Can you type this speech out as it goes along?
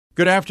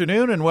Good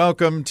afternoon and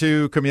welcome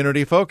to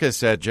Community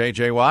Focus at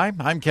JJY.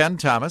 I'm Ken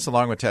Thomas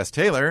along with Tess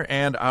Taylor,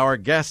 and our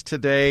guest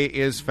today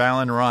is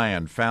Fallon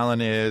Ryan.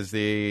 Fallon is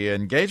the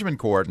engagement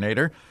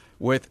coordinator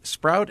with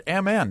Sprout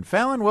MN.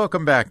 Fallon,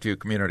 welcome back to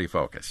Community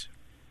Focus.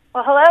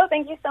 Well, hello.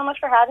 Thank you so much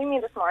for having me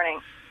this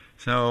morning.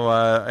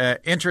 So,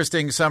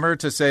 interesting summer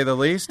to say the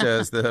least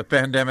as the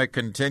pandemic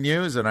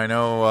continues, and I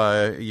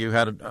know you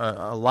had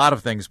a lot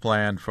of things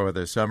planned for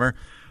this summer.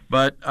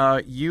 But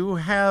you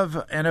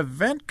have an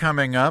event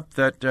coming up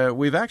that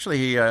we've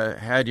actually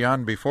had you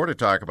on before to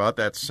talk about,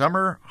 that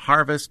Summer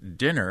Harvest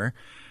Dinner.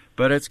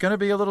 But it's going to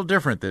be a little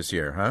different this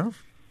year, huh?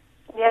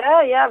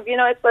 Yeah. You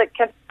know, it's like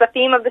the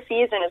theme of the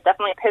season is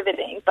definitely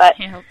pivoting. But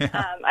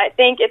I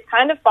think it's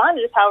kind of fun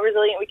just how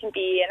resilient we can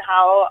be and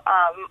how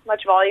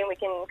much volume we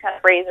can kind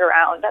of raise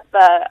around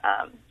the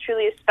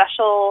truly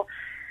special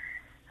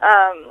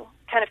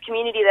kind of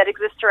community that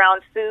exists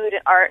around food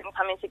and art and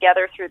coming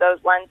together through those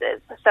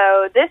lenses.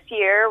 So this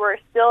year, we're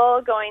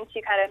still going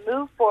to kind of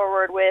move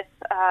forward with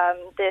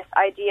this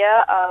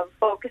idea of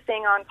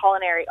focusing on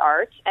culinary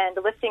art and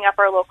lifting up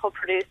our local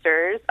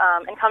producers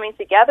and coming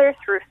together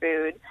through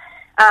food.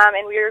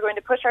 And we are going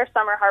to push our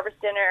Summer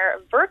Harvest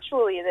Dinner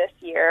virtually this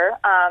year.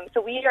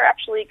 So we are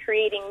actually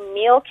creating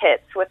meal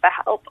kits with the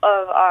help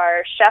of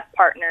our chef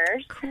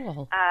partners.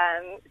 Cool.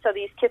 So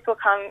these kits will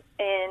come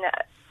in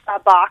a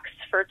box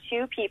for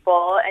 2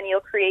 people, and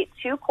you'll create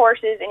 2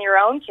 courses in your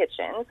own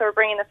kitchen. So we're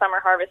bringing the summer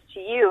harvest to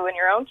you in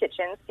your own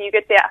kitchen, so you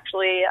get to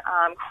actually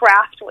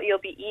craft what you'll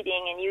be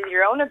eating and use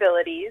your own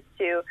abilities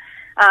to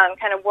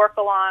kind of work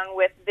along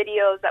with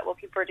videos that will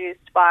be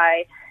produced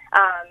by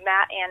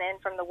Matt Annan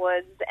from The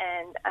Woods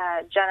and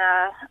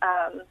Jenna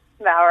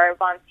Bauer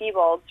von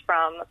Siebold's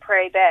from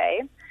Prairie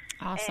Bay.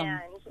 Awesome.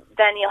 And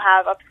then you'll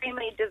have a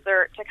pre-made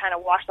dessert to kind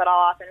of wash that all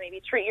off and maybe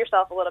treat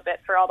yourself a little bit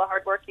for all the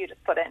hard work you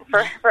just put in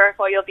for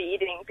what you'll be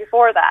eating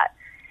before that.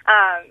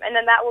 And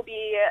then that will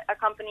be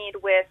accompanied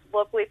with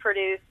locally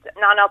produced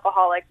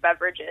non-alcoholic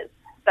beverages.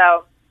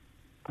 So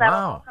that will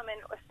all come in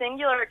a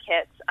singular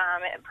kit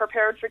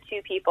prepared for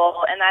 2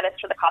 people, and that is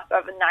for the cost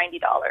of $90.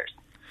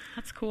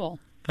 That's cool.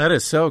 That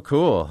is so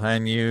cool.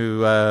 And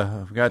you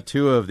got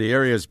 2 of the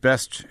area's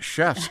best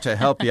chefs to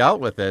help you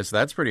out with this.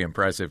 That's pretty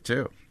impressive,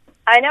 too.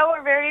 I know,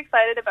 we're very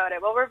excited about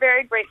it. Well, we're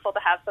very grateful to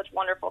have such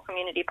wonderful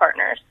community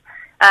partners,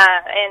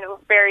 and we're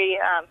very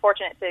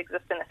fortunate to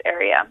exist in this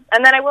area.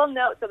 And then I will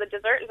note, so the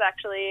dessert is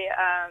actually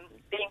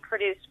being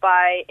produced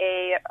by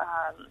a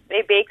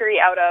bakery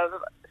out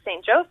of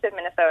St. Joseph,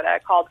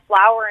 Minnesota, called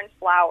Flour and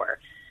Flour.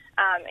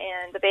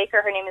 And the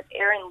baker, her name is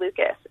Erin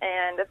Lucas,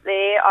 and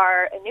they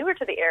are newer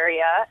to the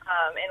area,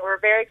 and we're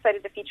very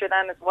excited to feature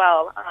them as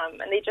well.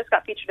 And they just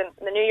got featured in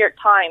the New York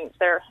Times,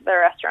 their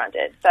restaurant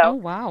did. So, oh,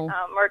 wow.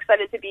 We're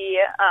excited to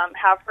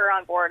have her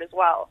on board as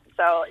well.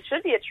 So it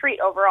should be a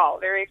treat overall.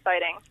 Very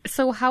exciting.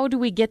 So how do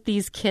we get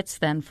these kits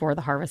then for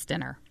the Harvest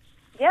Dinner?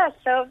 Yeah,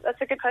 so that's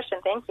a good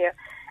question. Thank you.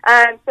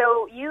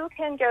 So you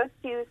can go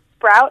to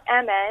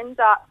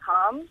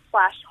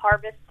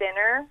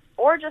sproutmn.com/harvestdinner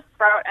or just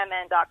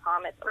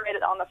sproutmn.com. It's right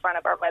on the front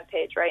of our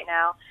webpage right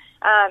now.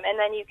 And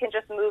then you can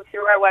just move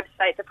through our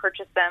website to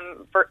purchase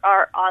them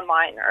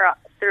online or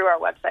through our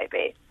website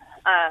base.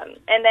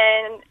 And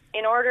then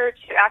in order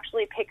to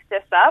actually pick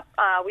this up,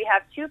 we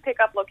have 2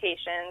 pickup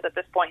locations at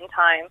this point in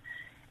time.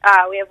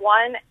 We have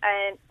one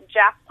in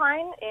Jack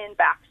Pine in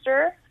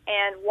Baxter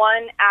and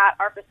one at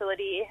our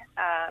facility,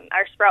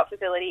 our Sprout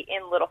facility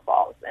in Little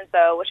Falls. And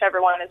so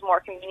whichever one is more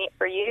convenient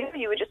for you,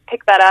 you would just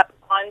pick that up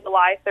on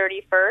July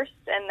 31st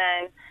and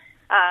then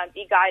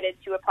be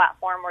guided to a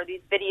platform where these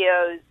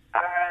videos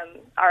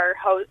are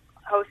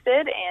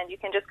hosted, and you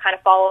can just kind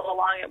of follow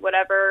along at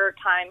whatever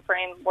time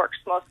frame works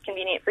most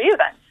convenient for you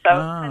then. So it's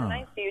kind of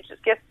nice. You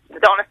just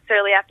don't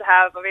necessarily have to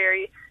have a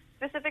very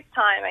specific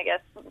time, I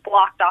guess,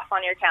 blocked off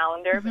on your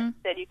calendar, but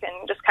instead you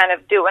can just kind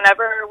of do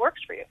whenever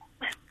works for you.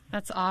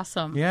 That's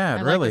awesome.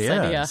 Yeah, it really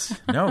is.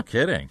 No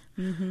kidding.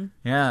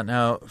 Yeah.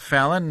 Now,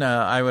 Fallon,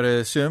 I would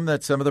assume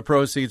that some of the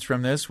proceeds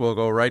from this will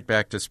go right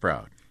back to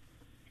Sprout.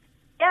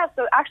 Yeah,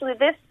 so actually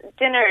this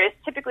dinner is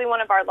typically one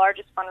of our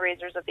largest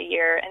fundraisers of the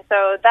year, and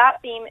so that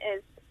theme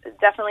is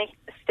definitely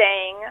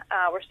staying.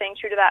 We're staying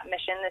true to that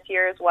mission this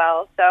year as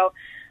well. So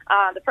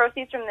the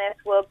proceeds from this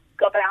will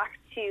go back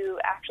to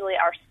actually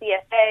our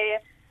CSA,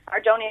 our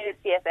donated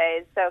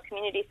CSAs, so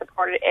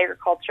community-supported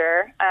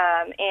agriculture.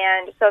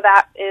 And so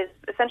that is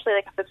essentially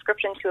like a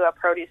subscription to a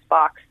produce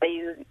box that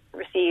you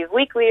receive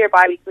weekly or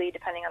biweekly,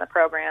 depending on the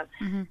program.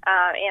 And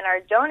our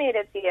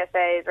donated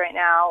CSAs right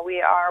now,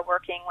 we are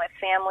working with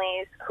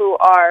families who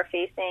are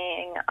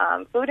facing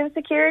food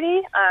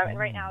insecurity. And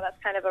right now that's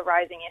kind of a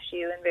rising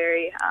issue and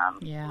very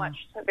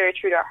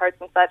true to our hearts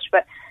and such.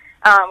 But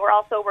we're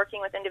also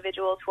working with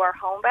individuals who are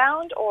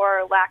homebound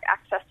or lack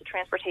access to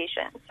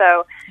transportation.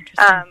 So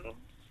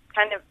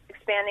kind of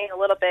expanding a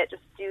little bit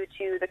just due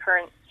to the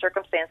current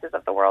circumstances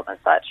of the world and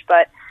such.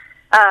 But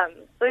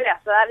so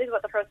that is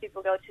what the proceeds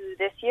will go to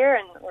this year,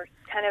 and we're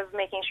kind of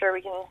making sure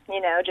we can,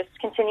 just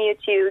continue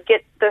to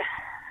get the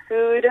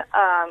food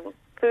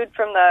food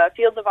from the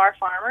fields of our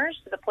farmers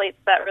to the plates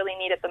that really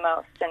need it the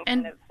most, and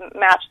kind of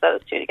match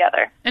those two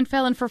together. And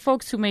Fallon, for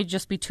folks who may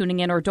just be tuning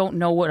in or don't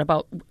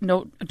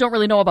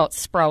really know about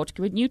Sprout,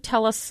 can you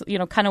tell us,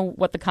 kind of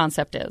what the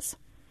concept is?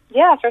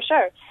 Yeah, for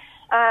sure.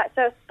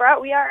 So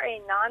Sprout, we are a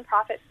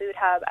nonprofit food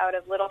hub out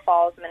of Little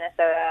Falls,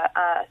 Minnesota,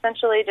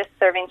 essentially just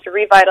serving to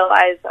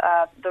revitalize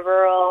the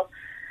rural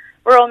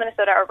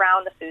Minnesota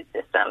around the food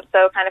system.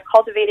 So kind of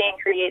cultivating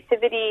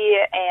creativity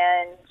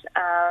and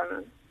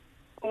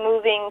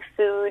moving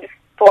food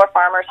for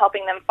farmers,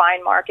 helping them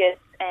find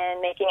markets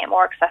and making it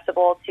more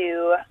accessible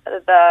to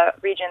the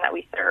region that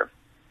we serve.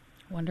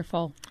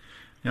 Wonderful.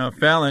 Now,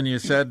 Fallon, you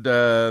said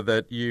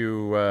that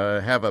you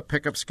have a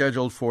pickup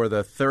scheduled for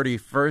the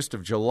 31st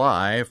of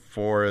July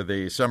for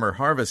the summer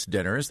harvest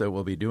dinners that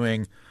we'll be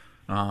doing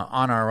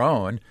on our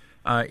own.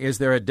 Is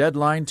there a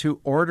deadline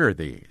to order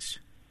these?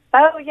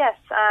 Oh, yes.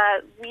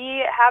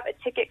 We have a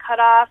ticket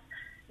cutoff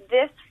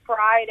this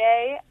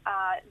Friday,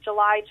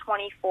 July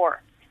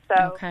 24th.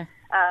 So, okay.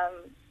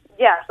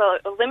 So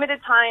a limited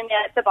time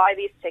yet to buy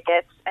these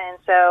tickets, and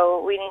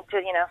so we need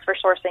to, for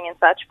sourcing and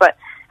such, but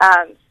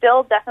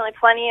still definitely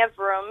plenty of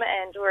room,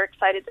 and we're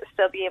excited to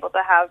still be able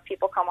to have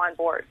people come on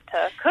board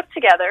to cook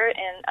together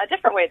in a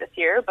different way this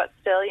year, but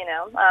still,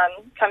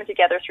 coming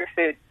together through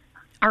food.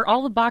 Are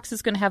all the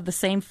boxes going to have the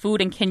same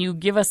food, and can you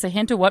give us a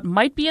hint of what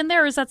might be in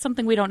there, or is that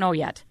something we don't know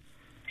yet?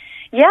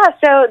 Yeah,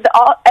 so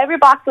every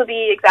box will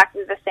be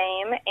exactly the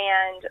same,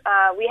 and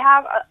we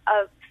have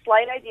a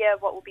slight idea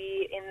of what will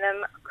be in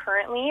them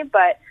currently,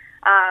 but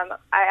our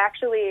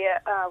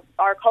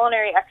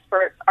culinary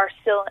experts are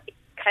still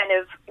kind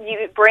of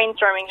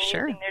brainstorming and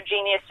using their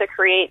genius to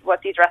create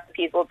what these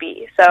recipes will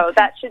be. So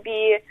that should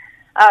be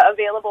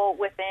available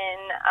within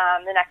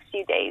the next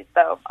few days,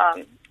 though,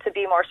 to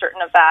be more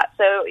certain of that.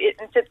 So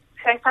to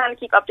kind of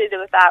keep updated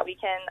with that,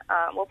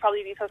 we'll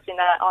probably be posting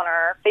that on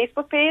our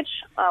Facebook page,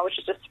 which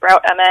is just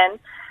Sprout MN,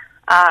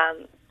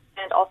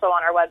 and also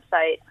on our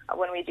website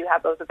when we do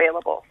have those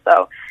available.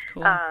 So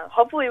cool.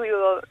 Hopefully we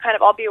will kind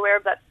of all be aware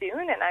of that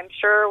soon, and I'm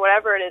sure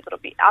whatever it is, it'll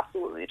be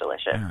absolutely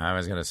delicious. I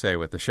was going to say,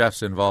 with the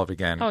chefs involved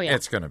again,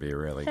 it's going to be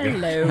really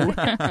good. Hello.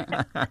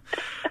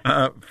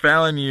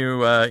 Fallon,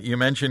 you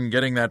mentioned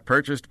getting that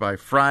purchased by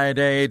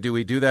Friday. Do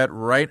we do that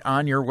right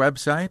on your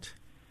website?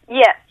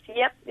 Yes.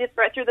 Yep. It's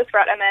right through the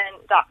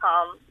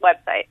SproutMN.com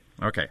website.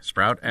 Okay,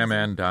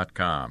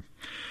 SproutMN.com.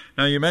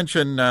 Now, you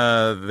mentioned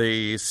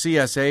the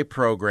CSA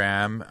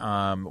program,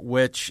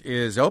 which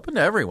is open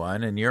to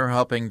everyone, and you're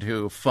helping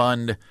to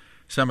fund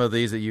some of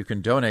these that you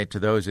can donate to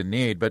those in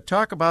need. But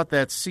talk about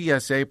that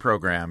CSA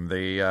program,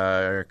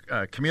 the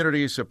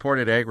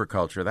Community-Supported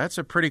Agriculture. That's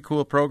a pretty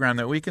cool program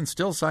that we can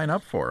still sign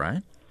up for,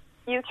 right?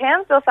 You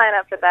can still sign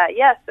up for that,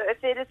 yes. So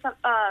if it is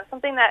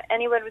something that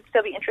anyone would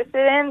still be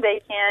interested in, they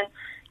can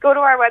go to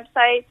our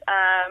website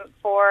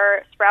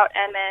for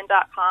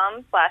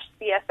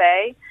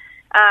SproutMN.com/CSA.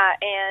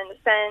 And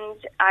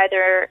send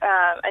either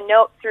a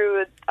note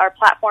through our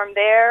platform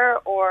there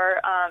or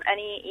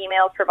any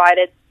emails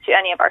provided to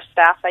any of our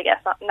staff, I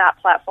guess, on that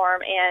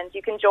platform. And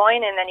you can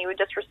join, and then you would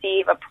just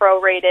receive a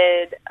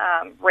prorated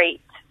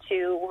rate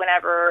to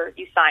whenever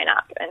you sign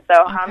up. And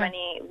so how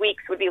many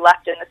weeks would be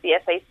left in the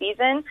CSA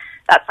season,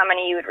 that's how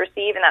many you would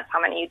receive, and that's how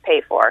many you'd pay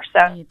for. So,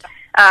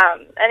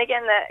 and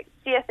again, the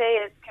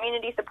CSA is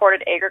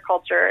Community-Supported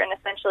Agriculture, and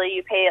essentially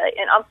you pay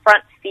an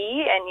upfront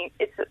fee, and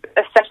it's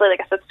essentially like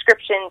a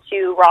subscription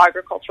to raw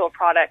agricultural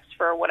products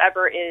for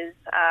whatever is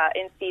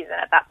in season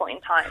at that point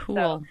in time. Cool.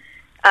 So,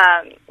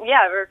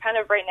 we're kind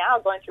of right now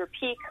going through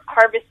peak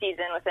harvest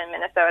season within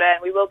Minnesota,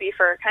 and we will be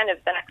for kind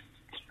of the next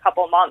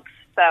couple months.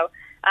 So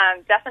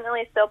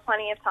definitely still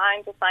plenty of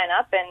time to sign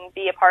up and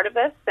be a part of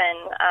this and,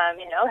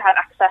 have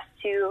access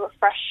to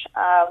fresh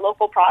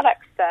local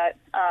products that,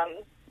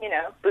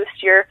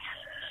 boost your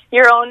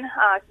own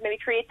maybe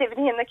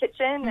creativity in the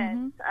kitchen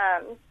and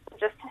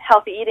just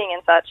healthy eating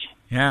and such.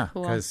 Yeah,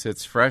 because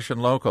it's fresh and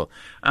local.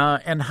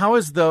 And how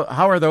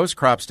are those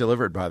crops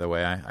delivered, by the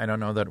way? I don't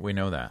know that we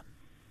know that.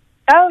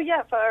 Oh,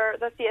 yeah, for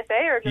the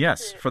CSA or just...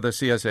 Yes, for the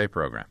CSA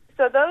program.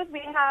 So those,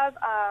 we have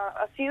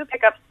a few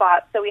pickup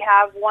spots. So we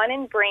have one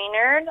in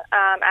Brainerd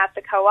at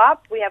the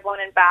Co-op. We have one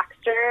in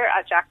Baxter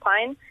at Jack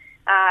Pine.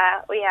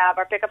 We have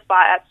our pickup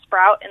spot at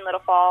Sprout in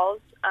Little Falls.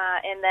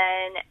 And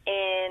then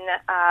in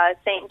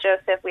St.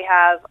 Joseph, we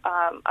have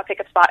a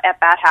pickup spot at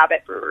Bad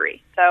Habit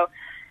Brewery. So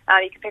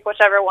you can pick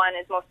whichever one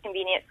is most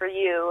convenient for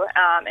you.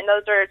 And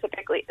those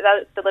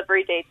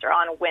delivery dates are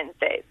on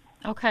Wednesdays.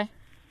 Okay,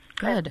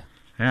 good.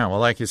 Yeah, well,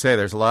 like you say,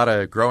 there's a lot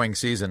of growing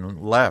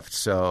season left.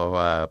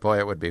 So, boy,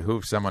 it would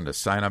behoove someone to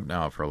sign up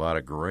now for a lot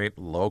of great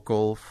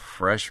local,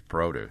 fresh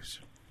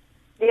produce.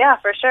 Yeah,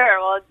 for sure.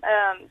 Well, it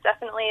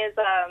definitely is.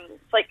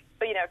 It's like,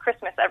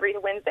 Christmas every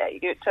Wednesday. You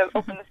get to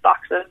open this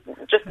box of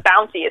just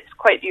bounty. It's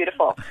quite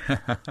beautiful.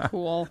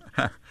 Cool.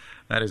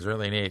 That is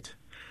really neat.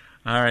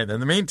 All right. In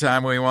the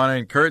meantime, we want to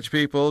encourage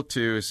people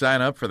to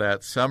sign up for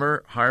that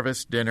summer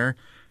harvest dinner.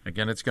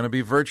 Again, it's going to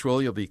be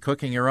virtual. You'll be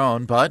cooking your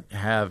own, but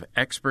have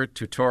expert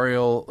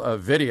tutorial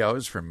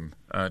videos from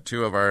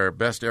two of our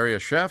best area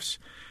chefs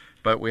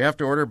but we have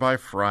to order by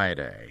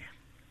Friday.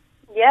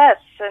 Yes,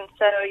 and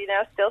so,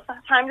 still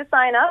time to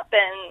sign up,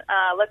 and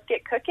let's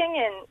get cooking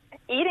and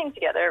eating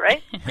together,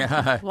 right?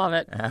 Yeah, love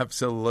it.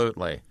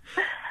 Absolutely.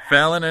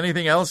 Fallon,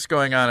 anything else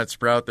going on at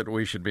Sprout that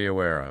we should be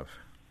aware of?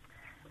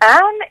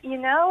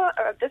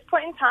 At this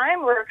point in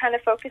time, we're kind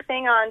of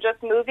focusing on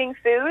just moving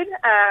food,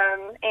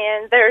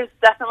 and there's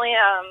definitely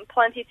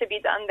plenty to be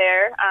done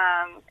there.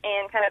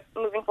 And kind of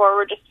moving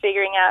forward, just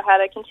figuring out how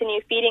to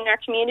continue feeding our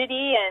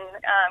community and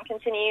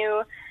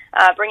continue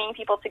bringing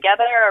people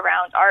together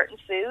around art and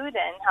food,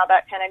 and how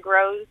that kind of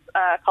grows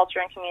culture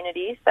and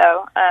community.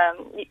 So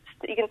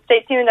you can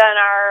stay tuned on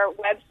our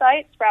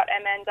website,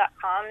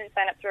 sproutmn.com, and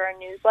sign up through our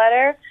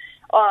newsletter.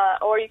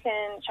 Or you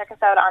can check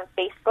us out on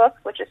Facebook,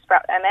 which is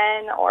Sprout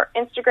MN, or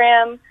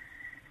Instagram,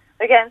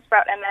 again,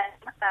 Sprout MN,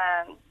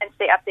 and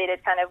stay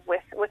updated kind of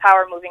with how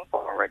we're moving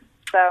forward.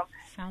 So,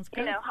 sounds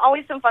good.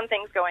 Always some fun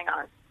things going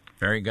on.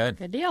 Very good.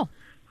 Good deal.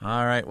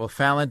 All right. Well,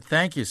 Fallon,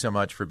 thank you so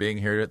much for being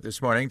here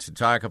this morning to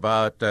talk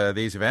about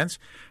these events,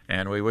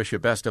 and we wish you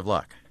best of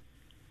luck.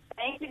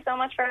 Thank you so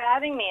much for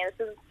having me.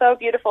 This is so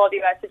beautiful of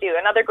you guys to do.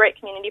 Another great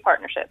community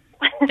partnership.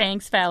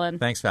 Thanks, Fallon.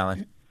 Thanks,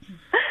 Fallon.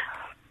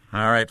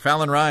 All right,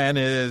 Fallon Ryan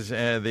is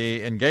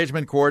the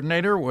engagement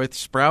coordinator with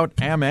Sprout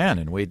MN,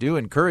 and we do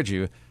encourage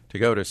you to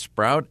go to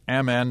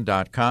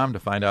sproutmn.com to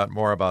find out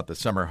more about the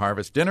Summer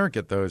Harvest Dinner.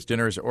 Get those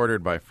dinners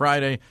ordered by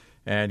Friday,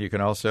 and you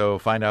can also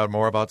find out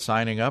more about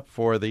signing up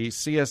for the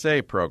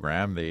CSA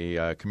program,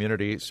 the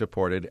Community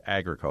Supported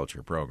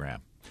Agriculture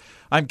Program.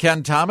 I'm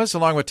Ken Thomas,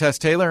 along with Tess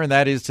Taylor, and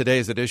that is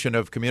today's edition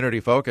of Community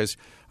Focus.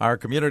 Our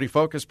Community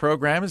Focus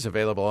program is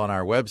available on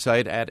our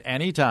website at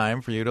any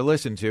time for you to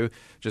listen to.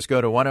 Just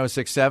go to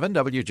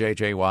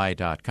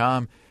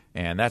 1067wjjy.com,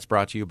 and that's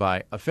brought to you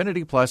by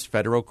Affinity Plus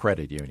Federal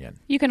Credit Union.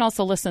 You can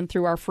also listen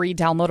through our free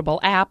downloadable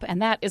app,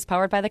 and that is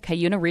powered by the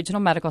Cuyuna Regional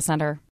Medical Center.